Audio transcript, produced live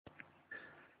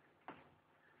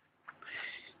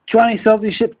23rd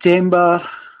of September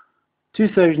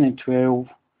 2012,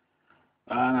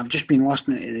 and I've just been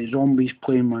listening to the Zombies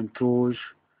playing Montrose.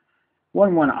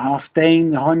 1-1 at half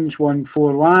time, the Huns won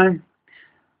 4-1.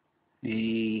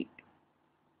 They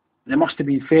must have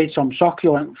been fed some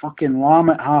succulent fucking lamb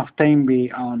at half time by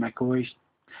Alan McCoy,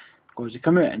 because they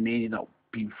come out and they ended up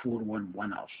being 4-1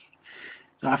 winners.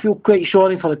 So I feel quite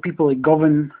sorry for the people that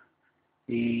govern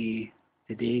today,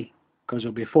 because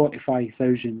there'll be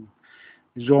 45,000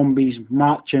 zombies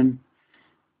marching,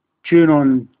 chewing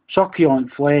on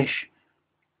succulent flesh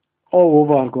all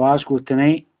over Glasgow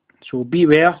tonight. So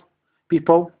beware,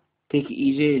 people. Take it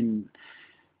easy and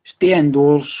stay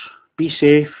indoors. Be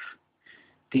safe.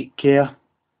 Take care.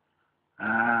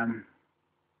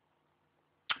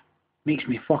 Makes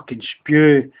me fucking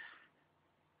spew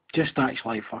just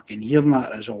actually fucking hearing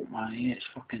that result, man. It's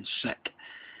fucking sick.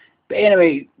 But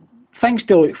anyway, things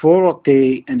to look forward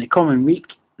to in the coming week.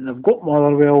 They've got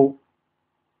Motherwell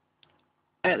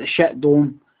at the shit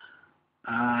dome,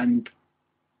 and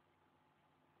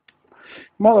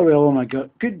Motherwell on a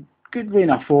good reign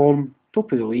of form,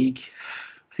 top of the league,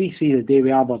 3-3 the day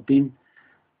with Aberdeen.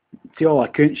 To all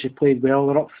accounts, they played well.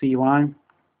 They're up 3-1.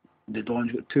 The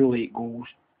Dons got 2 late goals.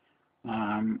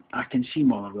 I can see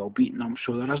Motherwell beating them,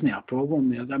 so there isn't a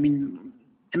problem there. I mean,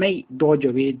 they might dodge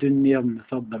away down there in the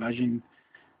 3rd division,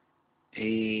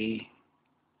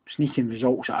 sneaking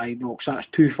results at Ibrox. That's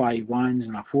 2 5-1s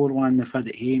and a 4-1 they've had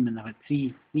at home, and they've had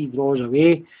three draws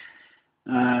away.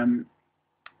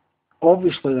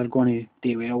 Obviously they're going to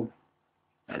do well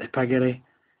at the Piggery.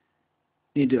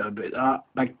 They do about that.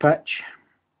 Big pitch.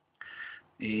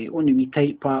 Only wee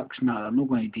tight parks, they're not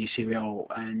going to do so well,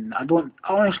 and I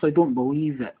honestly don't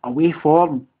believe that away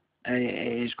form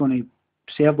is going to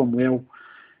serve them well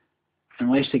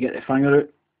unless they get the finger out.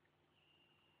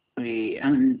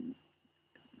 And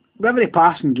with every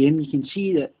passing game, you can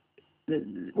see that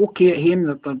okay at home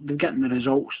they're getting the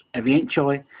results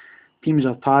eventually. Teams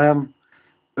are tiring,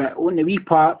 but on the wee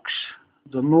parks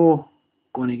they're not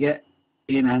going to get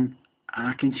anything, and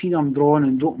I can see them drawing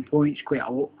and dropping points quite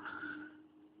a lot.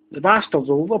 The bastards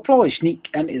will probably sneak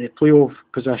into the playoff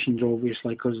positions,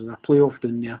 obviously, because there's a playoff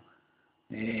down there.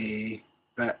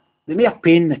 But the more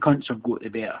pain the cunts have got, the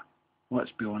better.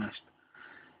 Let's be honest.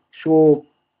 So,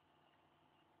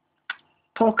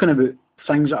 talking about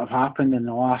things that have happened in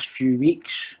the last few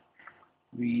weeks,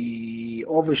 we've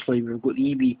got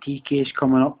the EBT case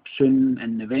coming up soon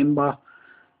in November.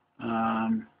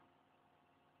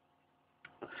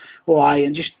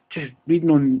 And just reading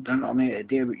on the internet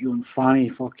today about you and Fanny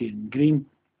fucking Green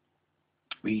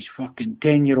with his fucking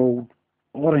 10-year-old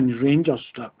Orange Ranger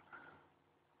strip.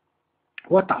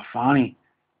 What a fanny,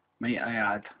 might I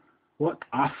add. What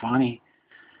a fanny.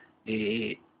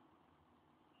 He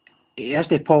has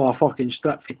to pull a fucking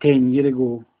strip for 10 years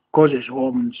ago, cause it's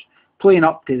Orange, playing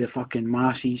up to the fucking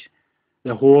masses,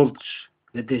 the hordes,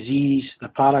 the disease, the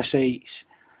parasites.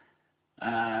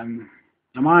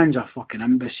 The man's a fucking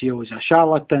imbecile. He's a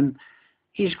charlatan.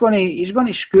 He's going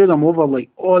to screw them over like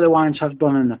all the ones have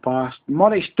done in the past.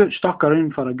 Murray stuck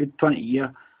around for a good 20 years.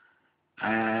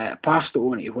 Passed it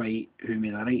on to White, who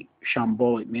made a right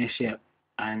shambolic mess of it,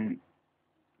 and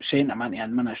sent him into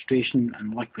administration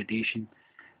and liquidation.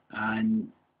 And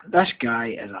this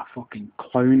guy is a fucking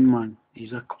clown, man.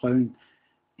 He's a clown.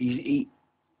 He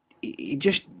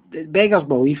just, it beggars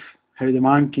belief how the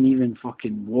man can even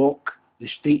fucking walk the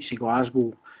streets of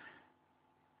Glasgow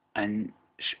and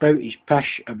spout his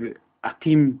pish about a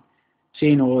team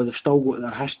saying, oh, they've still got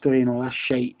their history and all this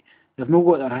shite. They've not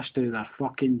got their history, they're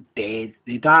fucking dead.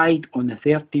 They died on the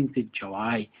 13th of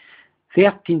July.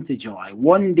 13th of July,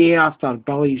 one day after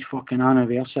Billy's fucking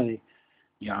anniversary.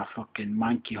 You fucking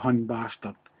manky hun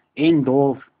bastard. End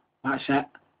of. That's it.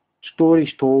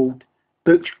 Story's told.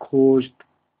 Book's closed.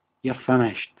 You're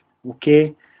finished.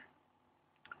 Okay?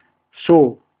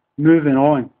 So, moving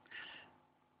on.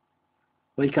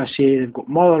 Like I say, they've got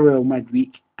Motherwell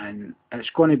midweek, and it's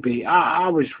going to be... I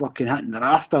was fucking hitting the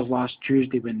rafters last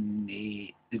Tuesday when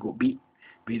they got beat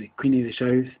by the Queen of the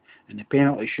South in the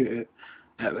penalty shootout.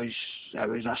 It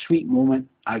was a sweet moment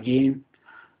again,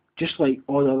 just like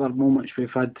all the other moments we've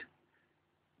had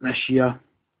this year.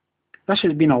 This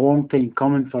has been a long time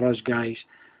coming for us guys.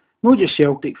 Not just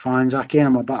Celtic fans. I ken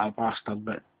I'm a bit of a bastard,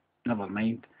 but never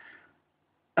mind.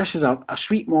 This is a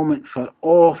sweet moment for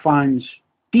all fans,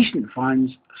 decent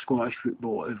fans of Scottish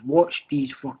football, who've watched these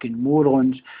fucking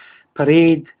morons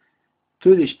parade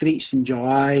through the streets in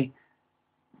July,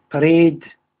 parade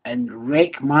and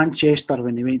wreck Manchester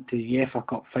when they went to the UEFA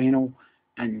Cup final,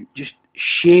 and just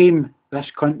shame this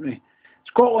country.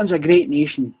 Scotland's a great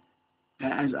nation.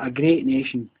 It is a great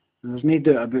nation. There's no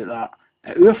doubt about that.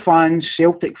 Our fans,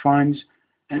 Celtic fans,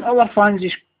 and other fans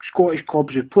of Scottish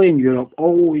clubs who play in Europe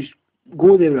always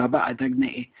go there with a bit of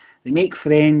dignity. They make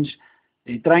friends,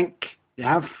 they drink, they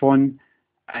have fun,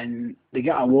 and they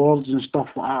get awards and stuff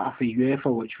like that for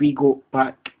UEFA, which we got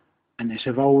back in the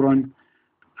Seville run.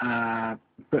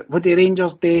 But what the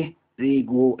Rangers do, they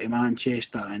go to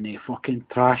Manchester and they fucking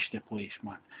trash the place,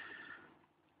 man.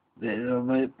 They're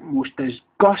the most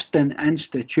disgusting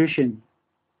institution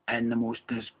and the most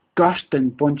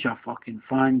disgusting bunch of fucking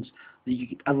fans that you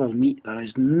could ever meet. There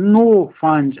is no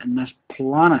fans in this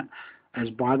planet as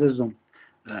bad as them.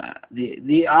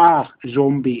 They are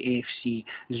Zombie FC,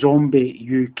 Zombie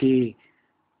UK,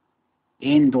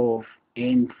 end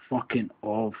fucking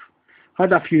of.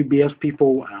 Had a few beers,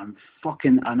 people, and I'm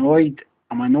fucking annoyed.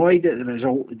 I'm annoyed at the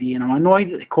result today, and I'm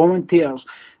annoyed at the commentators.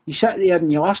 You sit there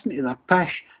and you listen to their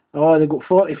pish. Oh, they got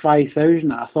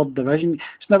 45,000 at a third division.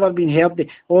 It's never been heard of.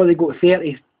 Oh, they got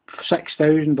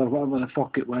 36,000 or whatever the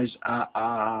fuck it was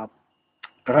at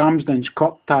Ramsden's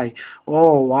Cup tie.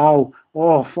 Oh, wow.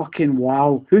 Oh, fucking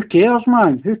wow. Who cares,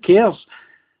 man? Who cares?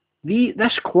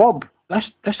 This club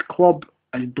has brought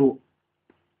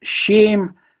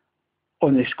shame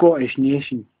on the Scottish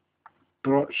nation.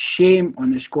 Brought shame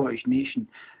on the Scottish nation,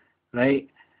 right?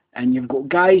 And you've got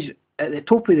guys at the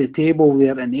top of the table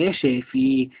there in the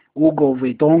SFA,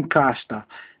 Ogilvie, Doncaster,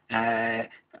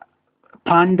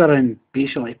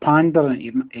 basically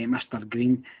pandering to Mr.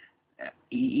 Green.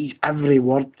 He's every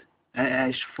word. It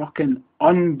is fucking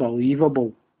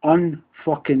unbelievable.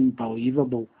 Unfucking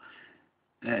believable.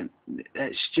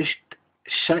 It's just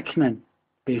sickening,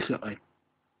 basically.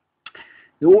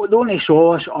 The only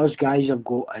solace us guys have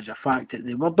got is the fact that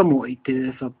they were demoted to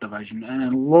the third division,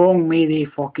 and long may they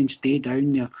fucking stay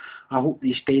down there. I hope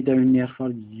they stay down there for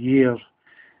years.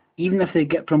 Even if they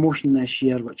get promotion this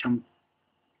year, which I'm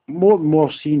more and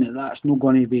more seeing that that's not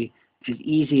going to be as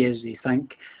easy as they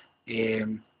think.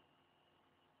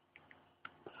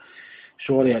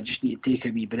 Sorry, I just need to take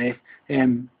a wee breath.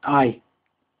 Aye,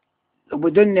 we're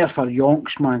down there for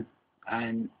yonks, man,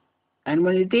 and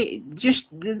when they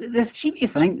seem to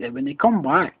think that when they come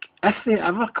back, if they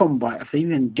ever come back, if they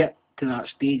even get to that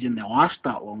stage and they last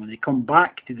that long, when they come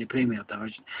back to the Premier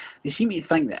Division, they seem to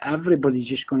think that everybody's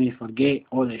just going to forget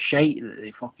all the shite that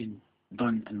they fucking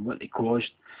done and what they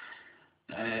caused.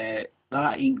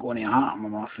 That ain't going to happen,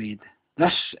 I'm afraid.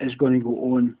 This is going to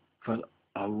go on for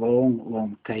a long,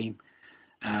 long time.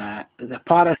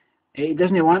 He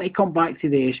doesn't want to come back to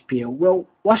the SPL. Well,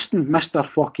 listen, Mr.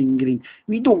 fucking Green,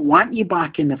 we don't want you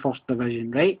back in the first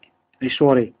division, right?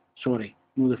 Sorry,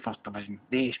 no the first division,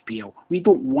 the SPL. We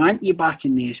don't want you back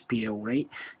in the SPL, right?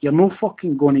 You're no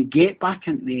fucking going to get back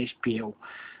into the SPL.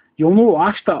 You'll not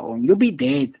last that long. You'll be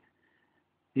dead.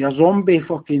 Your zombie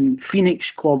fucking Phoenix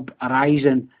Club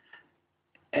arising.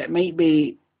 It might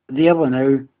be there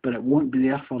now, but it won't be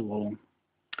there for long.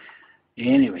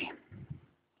 Anyway,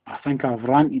 I think I've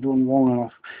ranted on long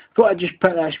enough. Thought I'd just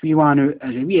put this wee one out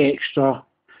as a wee extra.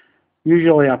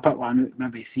 Usually I put one out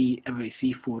maybe every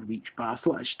 3-4 weeks, but I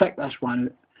thought I'd stick this one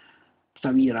out. It's a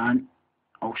wee rant.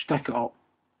 I'll stick it up,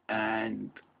 and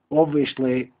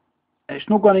obviously it's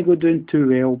not going to go down too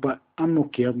well, but I'm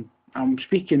not caring. I'm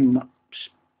speaking,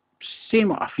 saying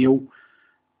what I feel,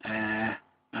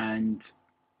 and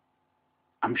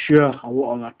I'm sure a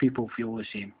lot of other people feel the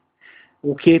same.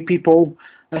 Okay, people,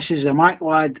 this is the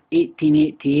MacLad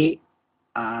 1888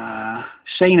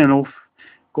 signing off.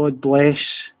 God bless.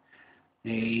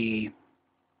 And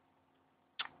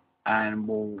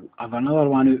we'll have another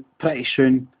one out pretty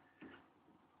soon.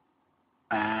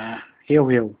 Hail,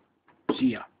 hail.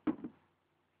 See ya.